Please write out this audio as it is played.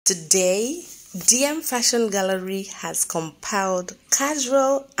Today, DM Fashion Gallery has compiled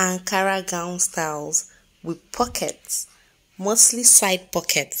casual Ankara gown styles with pockets, mostly side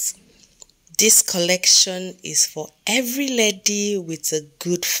pockets. This collection is for every lady with a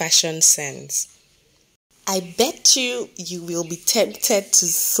good fashion sense. I bet you will be tempted to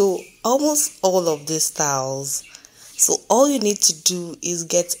sew almost all of these styles. So all you need to do is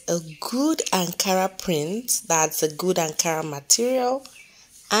get a good Ankara print, that's a good Ankara material,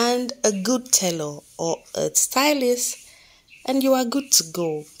 and a good tailor or a stylist, and you are good to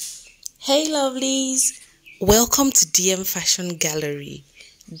go. Hey lovelies, welcome to DM Fashion Gallery.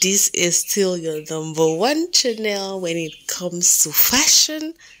 This is still your #1 channel when it comes to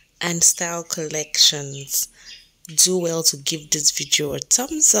fashion and style collections. Do well to give this video a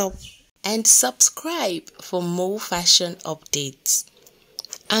thumbs up and subscribe for more fashion updates.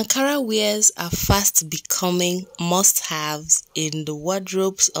 Ankara wears are fast becoming must-haves in the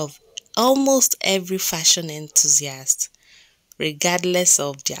wardrobes of almost every fashion enthusiast, regardless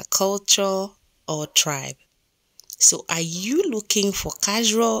of their culture or tribe. So are you looking for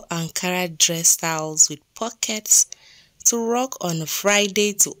casual Ankara dress styles with pockets to rock on a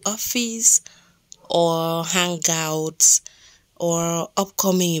Friday to office or hangouts or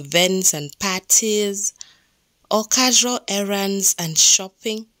upcoming events and parties, or casual errands and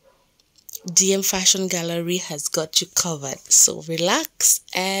shopping? DM Fashion Gallery has got you covered, so relax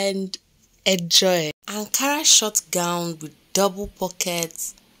and enjoy. Ankara short gown with double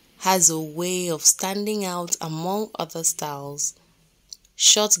pockets has a way of standing out among other styles.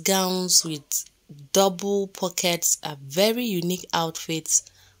 Short gowns with double pockets are very unique outfits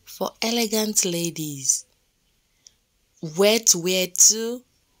for elegant ladies. Where to wear to?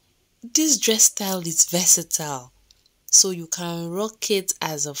 This dress style is versatile, so you can rock it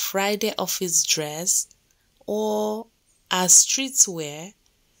as a Friday office dress or as streetwear,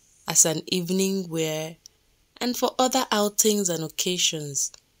 as an evening wear, and for other outings and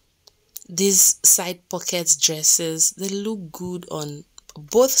occasions. These side pocket dresses, they look good on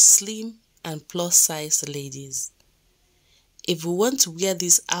both slim and plus size ladies. If you want to wear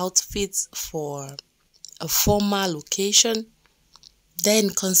these outfits for a formal occasion,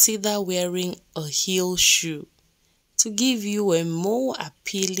 then consider wearing a heel shoe to give you a more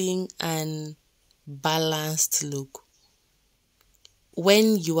appealing and balanced look.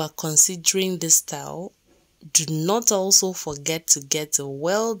 When you are considering this style, do not also forget to get a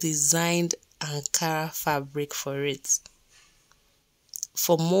well-designed Ankara fabric for it.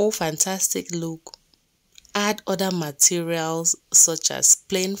 For more fantastic look, add other materials such as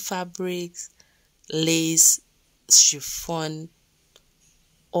plain fabrics, lace, chiffon,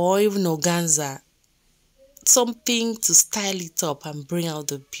 or even organza, something to style it up and bring out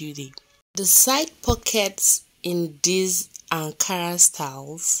the beauty. The side pockets in these Ankara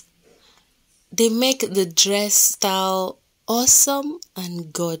styles, they make the dress style awesome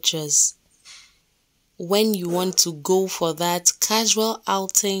and gorgeous. When you want to go for that casual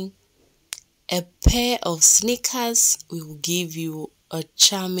outing, a pair of sneakers will give you a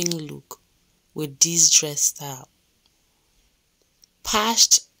charming look with this dress style.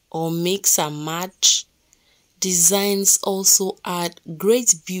 Patched or mix and match designs also add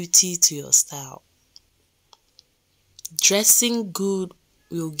great beauty to your style. Dressing good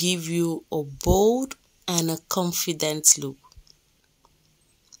will give you a bold and a confident look.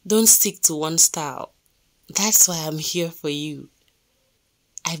 Don't stick to one style. That's why I'm here for you.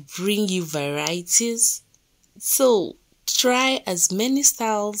 I bring you varieties, so try as many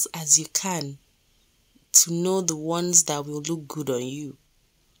styles as you can to know the ones that will look good on you.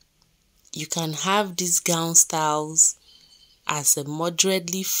 You can have these gown styles as a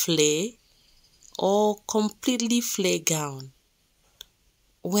moderately flare or completely flare gown.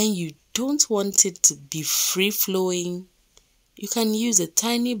 When you don't want it to be free-flowing, you can use a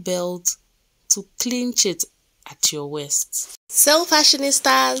tiny belt to clinch it at your waist. So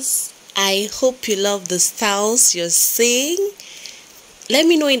fashionistas, I hope you love the styles you're seeing. Let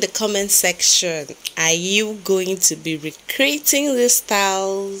me know in the comment section, are you going to be recreating these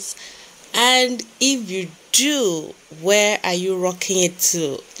styles? And if you do, where are you rocking it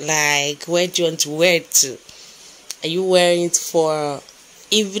to? Like, where do you want to wear it to? Are you wearing it for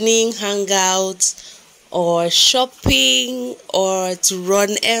evening hangouts or shopping or to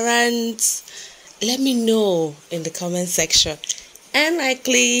run errands? Let me know in the comment section, and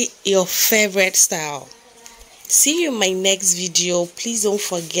likely your favorite style. See you in my next video. Please don't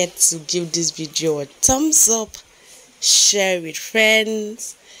forget to give this video a thumbs up, share with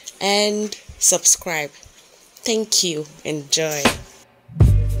friends, and subscribe. Thank you. Enjoy.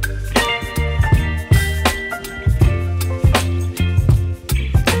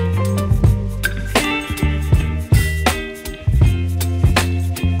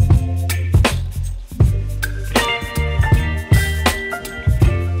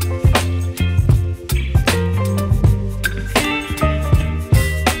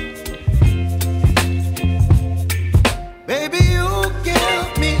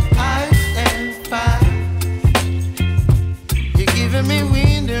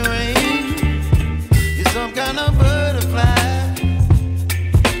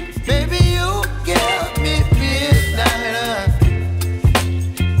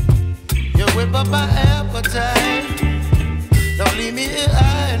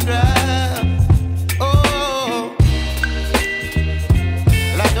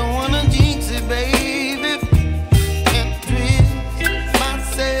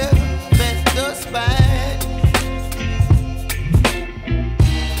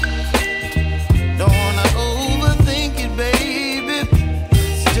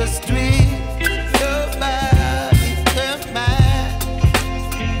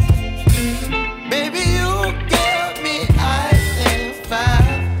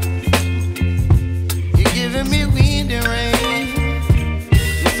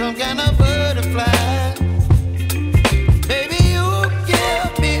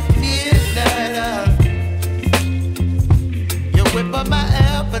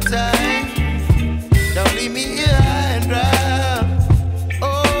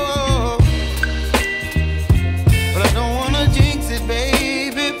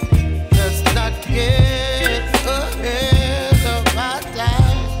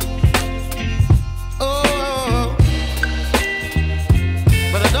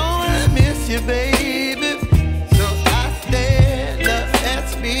 you, baby. So I stand up and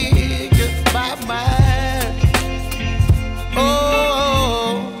speak my mind. Oh.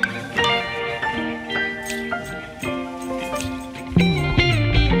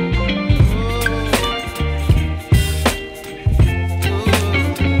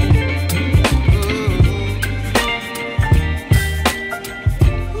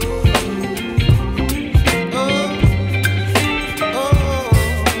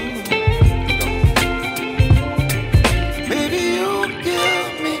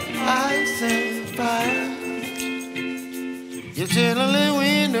 You're chilling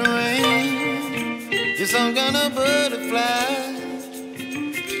when the rain. You're some kind of butterfly.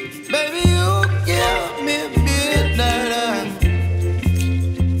 Baby, you give me midnight.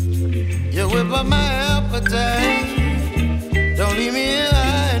 You whip up my appetite. Don't leave me here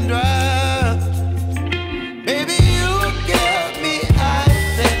high and dry. Baby, you give me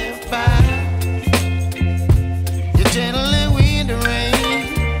ice and fire. You're channeling wind and rain.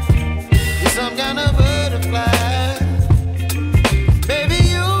 You're some kind of butterfly.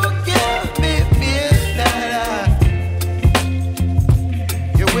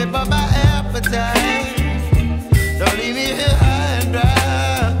 Don't leave me here high and dry.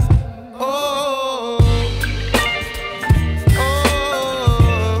 Oh, oh,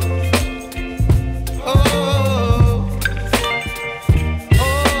 oh,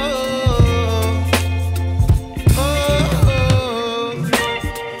 oh,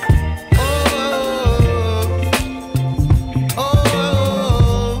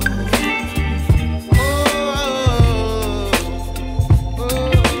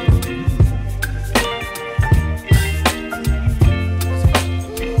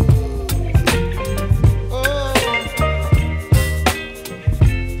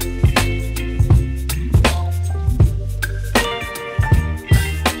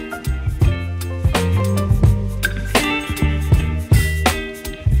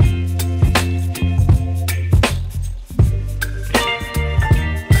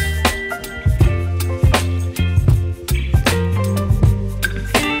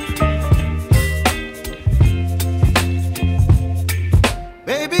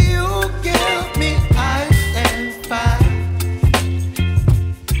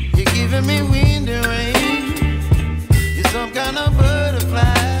 me wind and rain. You're some kind of butterfly.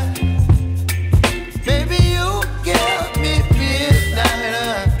 Baby, you give me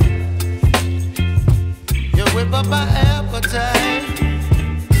midnight. You whip up my appetite.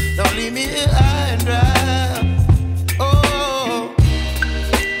 Don't leave me here high and dry. Oh,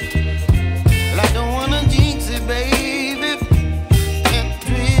 well, I don't wanna jinx it, baby, and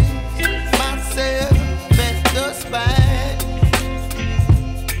twist myself at the spine.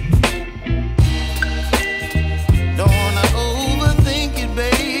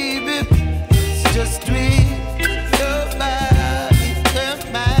 Just tweet your body and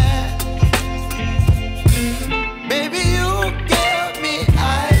mine. Baby, you give me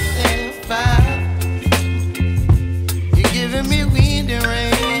ice and fire. You're giving me wind and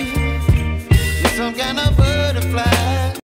rain. You're some kind of butterfly.